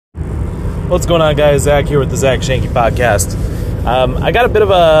What's going on, guys? Zach here with the Zach Shanky Podcast. I got a bit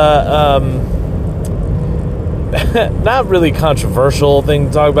of a not really controversial thing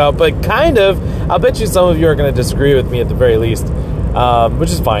to talk about, but kind of. I'll bet you some of you are going to disagree with me at the very least, which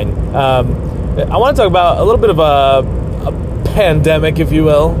is fine. I want to talk about a little bit of a pandemic, if you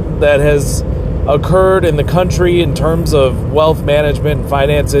will, that has occurred in the country in terms of wealth management and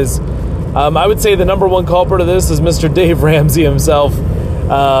finances. I would say the number one culprit of this is Mr. Dave Ramsey himself,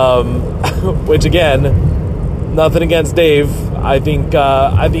 which again, nothing against Dave. I think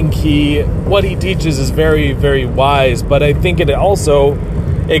what he teaches is very, very wise, but I think it also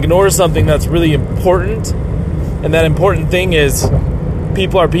ignores something that's really important, and that important thing is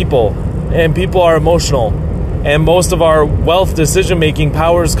people are people, and people are emotional, and most of our wealth decision-making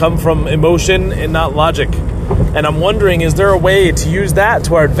powers come from emotion and not logic. And I'm wondering, is there a way to use that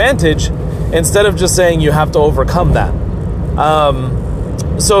to our advantage instead of just saying you have to overcome that?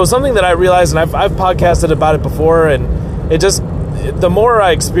 So something that I realized, and I've podcasted about it before, and the more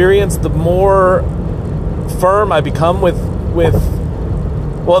I experience, the more firm I become with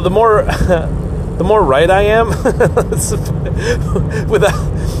the more the more right I am. Without,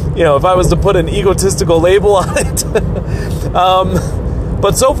 if I was to put an egotistical label on it.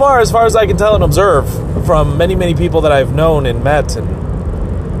 But so far as I can tell and observe from many, many people that I've known and met,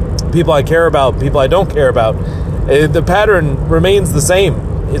 and people I care about, people I don't care about, the pattern remains the same.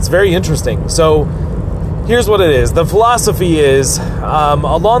 It's very interesting. So here's what it is. The philosophy is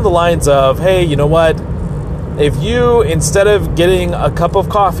along the lines of, hey, you know what? If you, instead of getting a cup of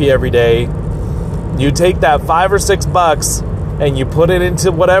coffee every day, you take that $5 or $6 and you put it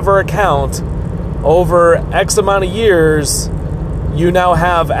into whatever account, over X amount of years, you now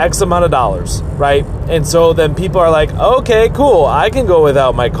have X amount of dollars, right? And so then people are like, okay, cool, I can go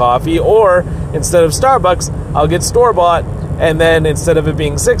without my coffee, or instead of Starbucks, I'll get store-bought, and then instead of it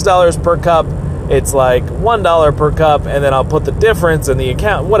being $6 per cup, it's like $1 per cup, and then I'll put the difference in the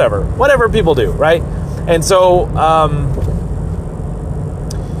account, whatever people do, right? And so,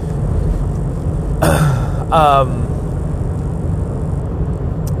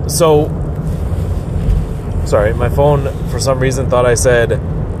 sorry, my phone for some reason thought I said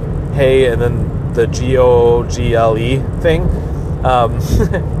hey and then the GOGLE thing. I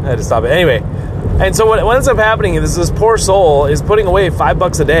had to stop it. Anyway, and so what ends up happening is this poor soul is putting away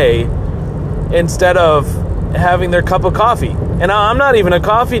 $5 a day instead of having their cup of coffee. And I'm not even a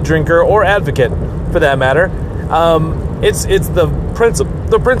coffee drinker or advocate, for that matter. It's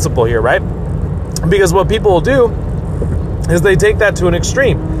the principle here, right? Because what people will do is they take that to an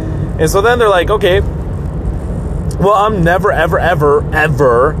extreme. And so then they're like, okay, well, I'm never, ever, ever,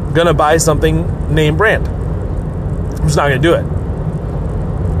 ever going to buy something name brand. I'm just not going to do it.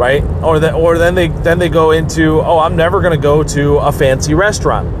 Right? Or then they go into, I'm never going to go to a fancy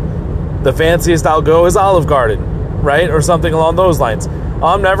restaurant. The fanciest I'll go is Olive Garden, right? Or something along those lines.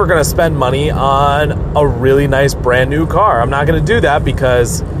 I'm never going to spend money on a really nice brand new car. I'm not going to do that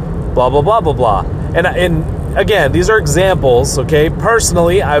because blah, blah, blah, blah, blah. And again, these are examples, okay?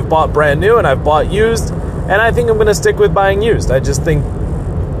 Personally, I've bought brand new and I've bought used, and I think I'm going to stick with buying used. I just think,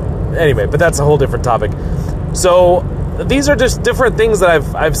 anyway, but that's a whole different topic. So these are just different things that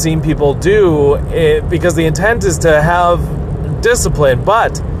I've seen people do because the intent is to have discipline.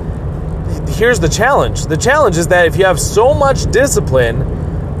 But here's the challenge. The challenge is that if you have so much discipline,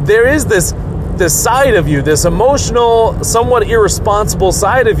 there is this side of you, this emotional, somewhat irresponsible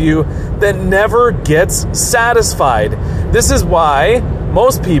side of you that never gets satisfied. This is why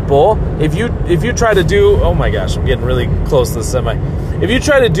most people, if you try to do, oh my gosh, I'm getting really close to the semi. If you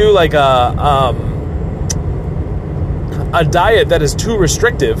try to do like a diet that is too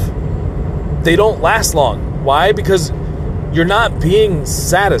restrictive, they don't last long. Why? Because you're not being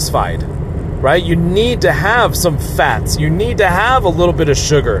satisfied, right? You need to have some fats. You need to have a little bit of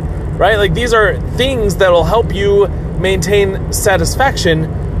sugar, right? Like, these are things that will help you maintain satisfaction,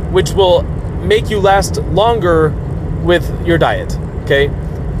 which will make you last longer with your diet, okay?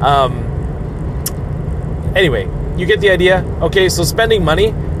 Anyway, you get the idea? Okay, so spending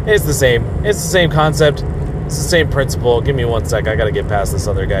money is the same. It's the same concept. It's the same principle. Give me one sec. I got to get past this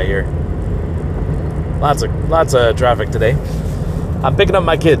other guy here. Lots of traffic today. I'm picking up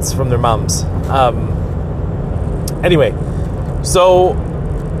my kids from their moms. Anyway, so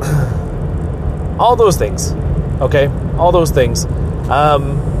all those things, okay? All those things.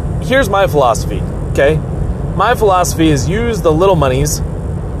 Here's my philosophy, okay? My philosophy is use the little monies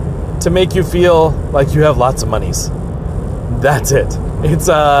to make you feel like you have lots of monies. That's it. It's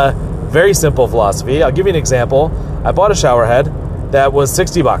a very simple philosophy. I'll give you an example. I bought a shower head that was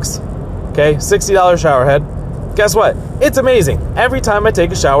 $60. Okay, $60 shower head. guess what? It's amazing. Every time I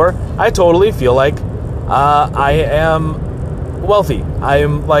take a shower, I totally feel like I am wealthy. I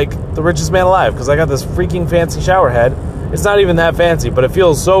am like the richest man alive because I got this freaking fancy shower head. It's not even that fancy, but it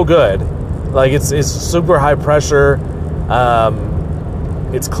feels so good. Like it's super high pressure.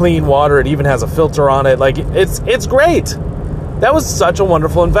 It's clean water. It even has a filter on it. Like it's great. That was such a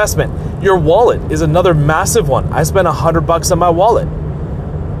wonderful investment. Your wallet is another massive one. I spent $100 on my wallet.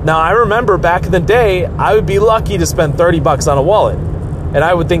 Now, I remember back in the day, I would be lucky to spend $30 on a wallet, and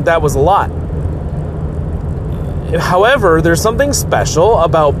I would think that was a lot. However, there's something special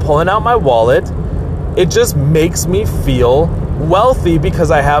about pulling out my wallet. It just makes me feel wealthy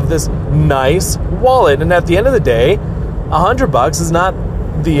because I have this nice wallet, and at the end of the day, $100 is not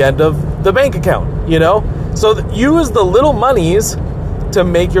the end of the bank account, you know? So use the little monies to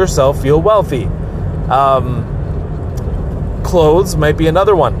make yourself feel wealthy. Clothes might be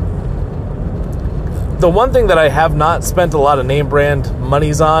another one. The one thing that I have not spent a lot of name brand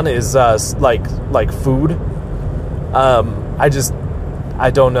monies on is like food. I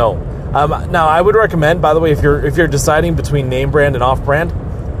don't know. Now I would recommend, by the way, if you're deciding between name brand and off brand,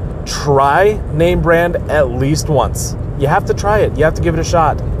 try name brand at least once. You have to try it. You have to give it a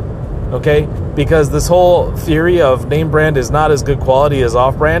shot. Okay? Because this whole theory of name brand is not as good quality as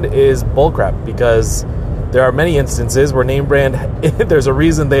off brand is bullcrap, because there are many instances where name brand, there's a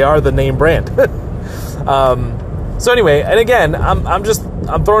reason they are the name brand. So anyway, and again, I'm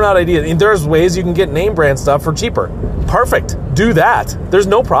throwing out ideas. And there's ways you can get name brand stuff for cheaper. Perfect. Do that. There's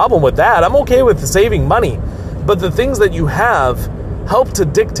no problem with that. I'm okay with saving money. But the things that you have help to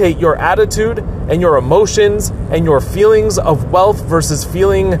dictate your attitude and your emotions and your feelings of wealth versus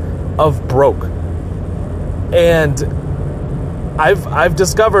feeling of broke. And I've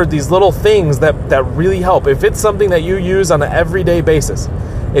discovered these little things that really help. If it's something that you use on an everyday basis,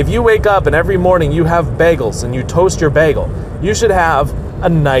 if you wake up and every morning you have bagels and you toast your bagel, you should have a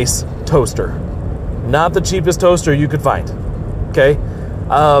nice toaster. Not the cheapest toaster you could find. Okay?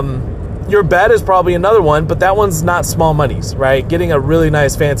 Your bed is probably another one, but that one's not small monies, right? Getting a really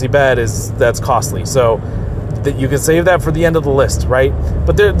nice fancy bed that's costly. So that you can save that for the end of the list, right?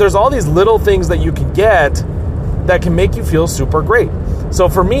 But there's all these little things that you can get that can make you feel super great. So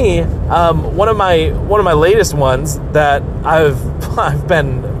for me, one of my latest ones that I've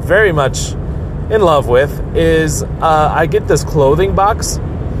been very much in love with is I get this clothing box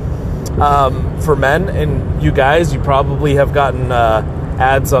for men, and you guys, you probably have gotten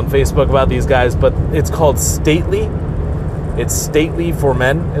ads on Facebook about these guys, but it's called Stately. It's Stately for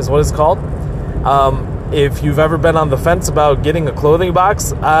Men is what it's called. If you've ever been on the fence about getting a clothing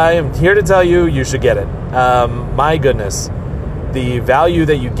box, I am here to tell you, you should get it. My goodness, the value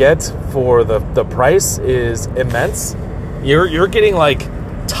that you get for the price is immense. You're getting like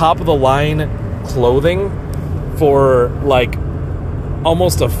top of the line clothing for like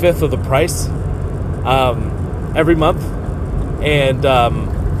almost a fifth of the price every month, and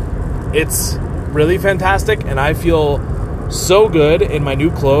it's really fantastic, and I feel so good in my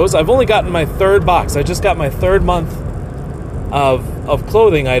new clothes. I've only gotten my third box. I just got my third month of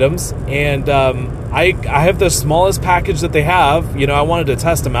clothing items, and I have the smallest package that they have. You know, I wanted to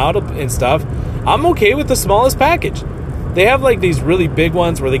test them out and stuff. I'm okay with the smallest package. They have like these really big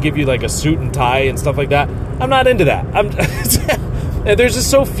ones where they give you like a suit and tie and stuff like that. I'm not into that. And there's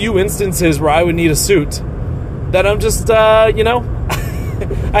just so few instances where I would need a suit that I'm just, I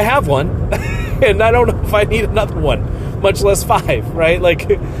have one, and I don't know if I need another one, much less 5, right? Like,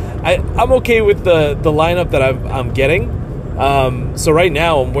 I'm okay with the lineup that I'm getting. So right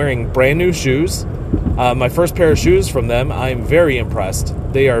now I'm wearing brand new shoes. My first pair of shoes from them, I'm very impressed.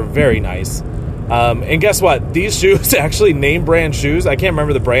 They are very nice. And guess what? These shoes, actually name brand shoes, I can't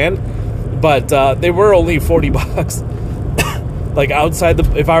remember the brand, but they were only $40. Like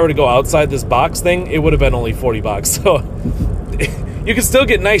if I were to go outside this box thing, it would have been only $40. So you can still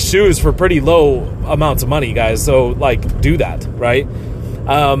get nice shoes for pretty low amounts of money, guys. So like, do that, right?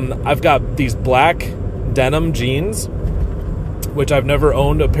 I've got these black denim jeans, which I've never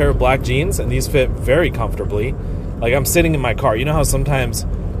owned a pair of black jeans, and these fit very comfortably. Like, I'm sitting in my car. You know how sometimes,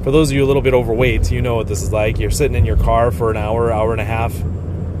 for those of you a little bit overweight, you know what this is like. You're sitting in your car for an hour and a half.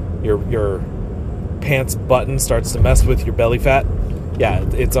 Your pants button starts to mess with your belly fat. Yeah,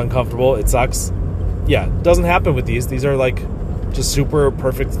 it's uncomfortable. It sucks. Yeah, it doesn't happen with these. These are like just super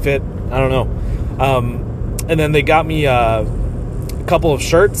perfect fit. I don't know. And then they got me a couple of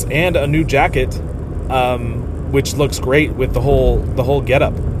shirts and a new jacket, which looks great with the whole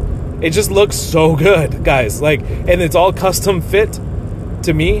getup. It just looks so good, guys. Like, and it's all custom fit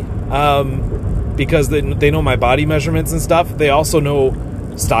to me, because they know my body measurements and stuff. They also know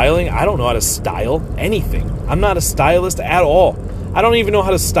styling, I don't know how to style anything. I'm not a stylist at all. I don't even know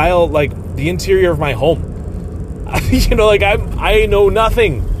how to style, like, the interior of my home. You know, like, I know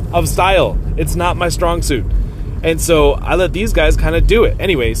nothing of style. It's not my strong suit. And so I let these guys kind of do it.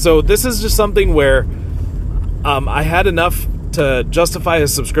 Anyway, so this is just something where I had enough to justify a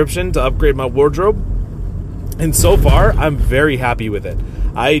subscription to upgrade my wardrobe. And so far, I'm very happy with it.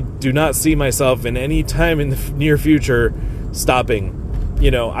 I do not see myself in any time in the near future stopping. You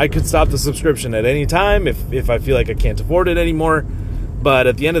know, I could stop the subscription at any time if I feel like I can't afford it anymore. But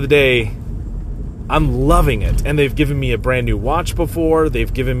at the end of the day, I'm loving it. And they've given me a brand new watch before.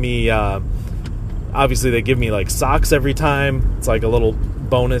 They've given me, obviously they give me like socks every time. It's like a little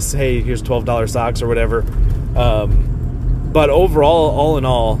bonus. Hey, here's $12 socks or whatever. But overall, all in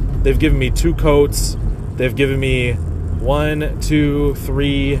all, they've given me 2 coats. They've given me 1, 2,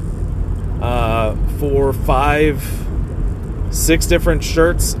 3, 4, 5, 6 different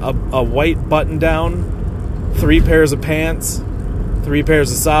shirts, a white button down, 3 pairs of pants, 3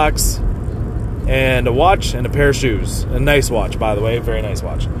 pairs of socks, and a watch and a pair of shoes. A nice watch, by the way, very nice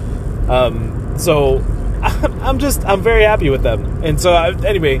watch. So I'm very happy with them. And so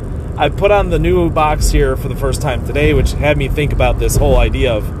anyway, I put on the new box here for the first time today, which had me think about this whole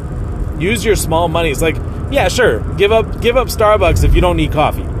idea of use your small money. It's like, yeah, sure, give up Starbucks if you don't need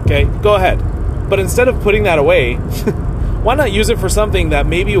coffee. Okay, go ahead. But instead of putting that away, why not use it for something that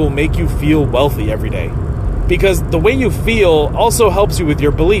maybe will make you feel wealthy every day? Because the way you feel also helps you with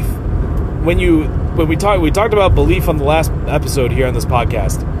your belief. When we talked about belief on the last episode here on this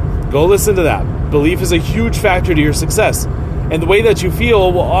podcast. Go listen to that. Belief is a huge factor to your success. And the way that you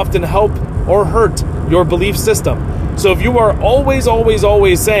feel will often help or hurt your belief system. So if you are always, always,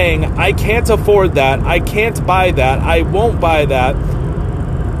 always saying, I can't afford that, I can't buy that, I won't buy that,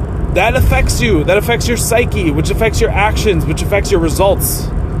 that affects you. That affects your psyche, which affects your actions, which affects your results.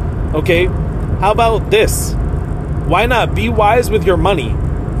 Okay? How about this? Why not be wise with your money?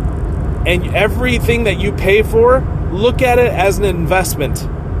 And everything that you pay for, look at it as an investment.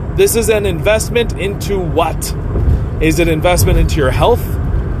 This is an investment into what? Is it an investment into your health?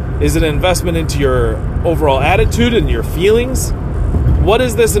 Is it an investment into your overall attitude and your feelings? What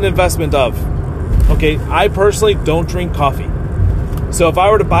is this an investment of? Okay, I personally don't drink coffee. So if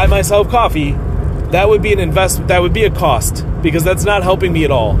I were to buy myself coffee, that would be an investment, that would be a cost, because that's not helping me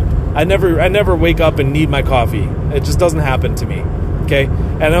at all. I never wake up and need my coffee. It just doesn't happen to me. Okay?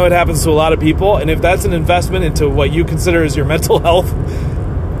 I know it happens to a lot of people, and if that's an investment into what you consider as your mental health,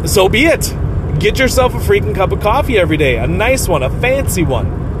 so be it. Get yourself a freaking cup of coffee every day. A nice one, a fancy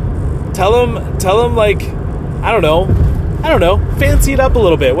one. Tell them like, I don't know, fancy it up a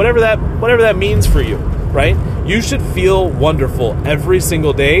little bit, whatever that means for you, right? You should feel wonderful every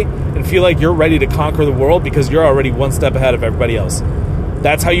single day and feel like you're ready to conquer the world because you're already one step ahead of everybody else.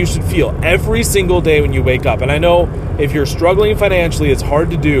 That's how you should feel every single day when you wake up. And I know if you're struggling financially, it's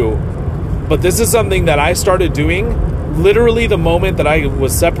hard to do, but this is something that I started doing literally the moment that I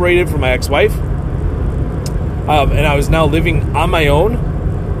was separated from my ex-wife, and I was now living on my own.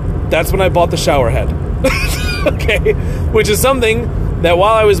 That's when I bought the shower head. Okay, which is something that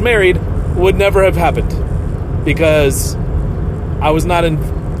while I was married would never have happened because I was not in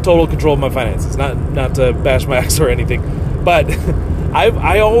total control of my finances. Not to bash my ex or anything, but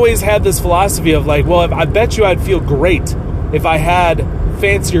I always had this philosophy of like, well, I bet you I'd feel great if I had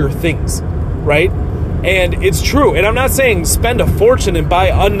fancier things, right? And it's true. And I'm not saying spend a fortune and buy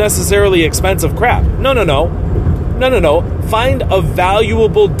unnecessarily expensive crap. No. Find a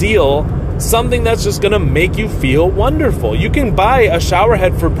valuable deal, something that's just going to make you feel wonderful. You can buy a shower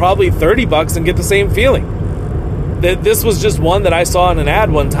head for probably $30 and get the same feeling. This was just one that I saw in an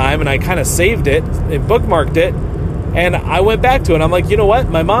ad one time, and I kind of saved it and bookmarked it. And I went back to it. I'm like, you know what?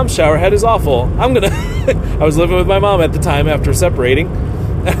 My mom's shower head is awful. I was living with my mom at the time after separating.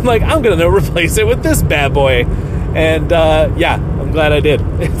 I'm like, I'm going to replace it with this bad boy. And yeah, I'm glad I did.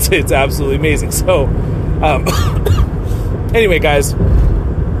 It's absolutely amazing. So anyway, guys,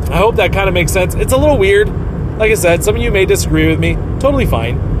 I hope that kind of makes sense. It's a little weird. Like I said, some of you may disagree with me. Totally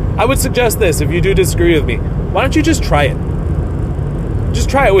fine. I would suggest this if you do disagree with me. Why don't you just try it? Just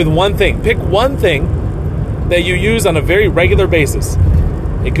try it with one thing. Pick one thing that you use on a very regular basis.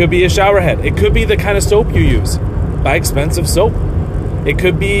 It could be a shower head. It could be the kind of soap you use. Buy expensive soap. It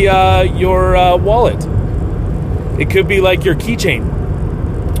could be your wallet. It could be like your keychain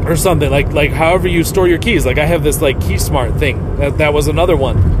or something, like however you store your keys. Like I have this like Key Smart thing. That was another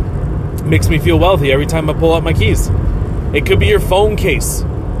one. It makes me feel wealthy every time I pull out my keys. It could be your phone case.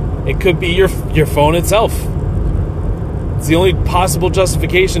 It could be your phone itself. It's the only possible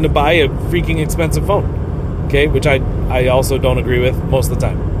justification to buy a freaking expensive phone. okay, which I also don't agree with most of the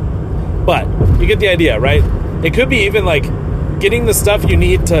time. But you get the idea, right? It could be even like getting the stuff you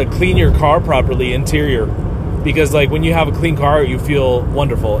need to clean your car properly, interior, because like when you have a clean car, you feel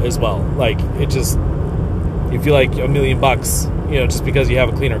wonderful as well. Like it just, you feel like $1 million, you know, just because you have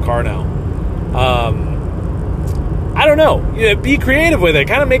a cleaner car now. I don't know. Be creative with it.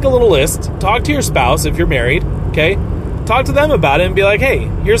 Kind of make a little list. Talk to your spouse if you're married, okay? Talk to them about it and be like, hey,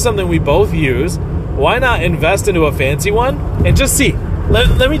 here's something we both use. Why not invest into a fancy one and just see?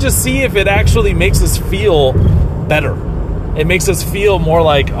 Let me just see if it actually makes us feel better. It makes us feel more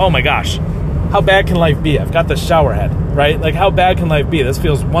like, oh my gosh, how bad can life be? I've got the shower head, right? Like, how bad can life be? This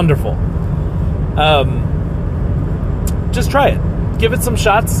feels wonderful. Just try it. Give it some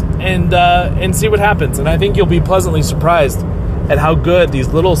shots and see what happens. And I think you'll be pleasantly surprised at how good these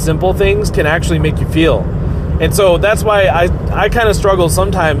little simple things can actually make you feel. And so that's why I kind of struggle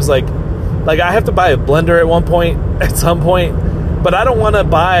sometimes. Like I have to buy a blender at some point, but I don't want to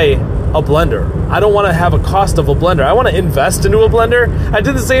buy a blender. I don't want to have a cost of a blender. I want to invest into a blender. I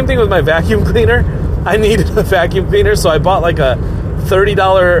did the same thing with my vacuum cleaner. I needed a vacuum cleaner, so I bought like a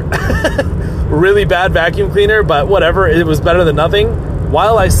 $30 really bad vacuum cleaner, but whatever, it was better than nothing,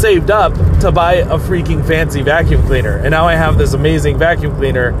 while I saved up to buy a freaking fancy vacuum cleaner. And now I have this amazing vacuum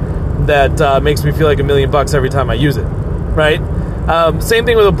cleaner that makes me feel like $1 million every time I use it, right? Same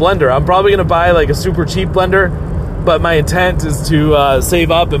thing with a blender. I'm probably going to buy like a super cheap blender, but my intent is to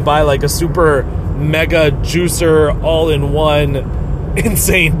save up and buy like a super mega juicer all-in-one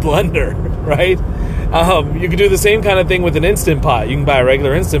insane blender, right? You can do the same kind of thing with an Instant Pot. You can buy a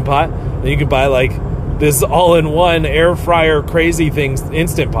regular Instant Pot, then you can buy like this all-in-one air fryer crazy thing,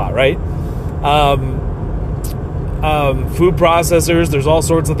 Instant Pot, right? Food processors, there's all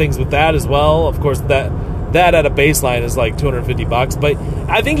sorts of things with that as well. Of course, that at a baseline is like $250, but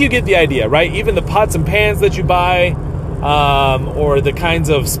I think you get the idea, right? Even the pots and pans that you buy, or the kinds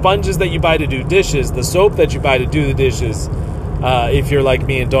of sponges that you buy to do dishes, the soap that you buy to do the dishes, if you're like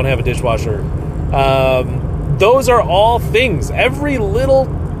me and don't have a dishwasher. Those are all things. Every little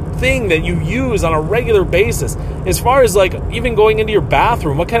thing that you use on a regular basis. As far as like even going into your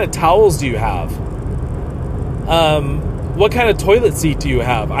bathroom, what kind of towels do you have? What kind of toilet seat do you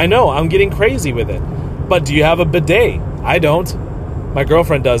have? I know, I'm getting crazy with it. But do you have a bidet? I don't. My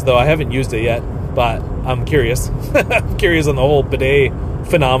girlfriend does, though. I haven't used it yet, but I'm curious. I'm curious on the whole bidet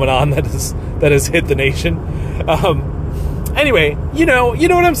phenomenon that has hit the nation. Anyway, you know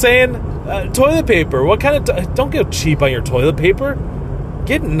what I'm saying? Toilet paper. What kind of... don't go cheap on your toilet paper.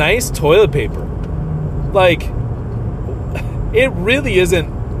 Get nice toilet paper. Like, it really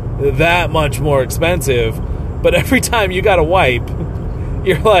isn't that much more expensive, but every time you gotta wipe,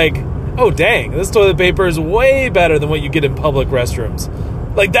 you're like, oh dang, this toilet paper is way better than what you get in public restrooms.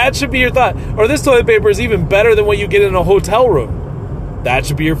 Like, that should be your thought. Or this toilet paper is even better than what you get in a hotel room. That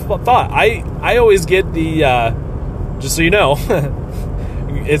should be your thought. I always get the, just so you know,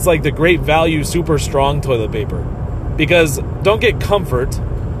 it's like the Great Value Super Strong toilet paper. Because don't get comfort.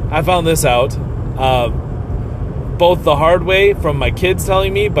 I found this out both the hard way from my kids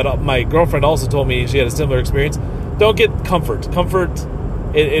telling me, but my girlfriend also told me she had a similar experience. Don't get comfort. Comfort,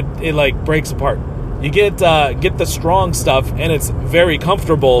 it like breaks apart. You get the strong stuff, and it's very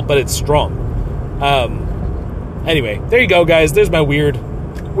comfortable, but it's strong. Anyway, there you go, guys. There's my weird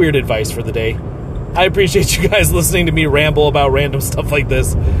advice for the day. I appreciate you guys listening to me ramble about random stuff like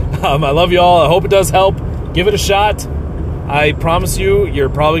this. I love you all. I hope it does help. Give it a shot. I promise you're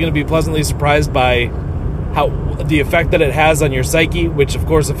probably going to be pleasantly surprised by how the effect that it has on your psyche, which of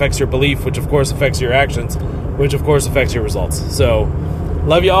course affects your belief, which of course affects your actions, which of course affects your results. So,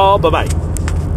 love you all. Bye-bye.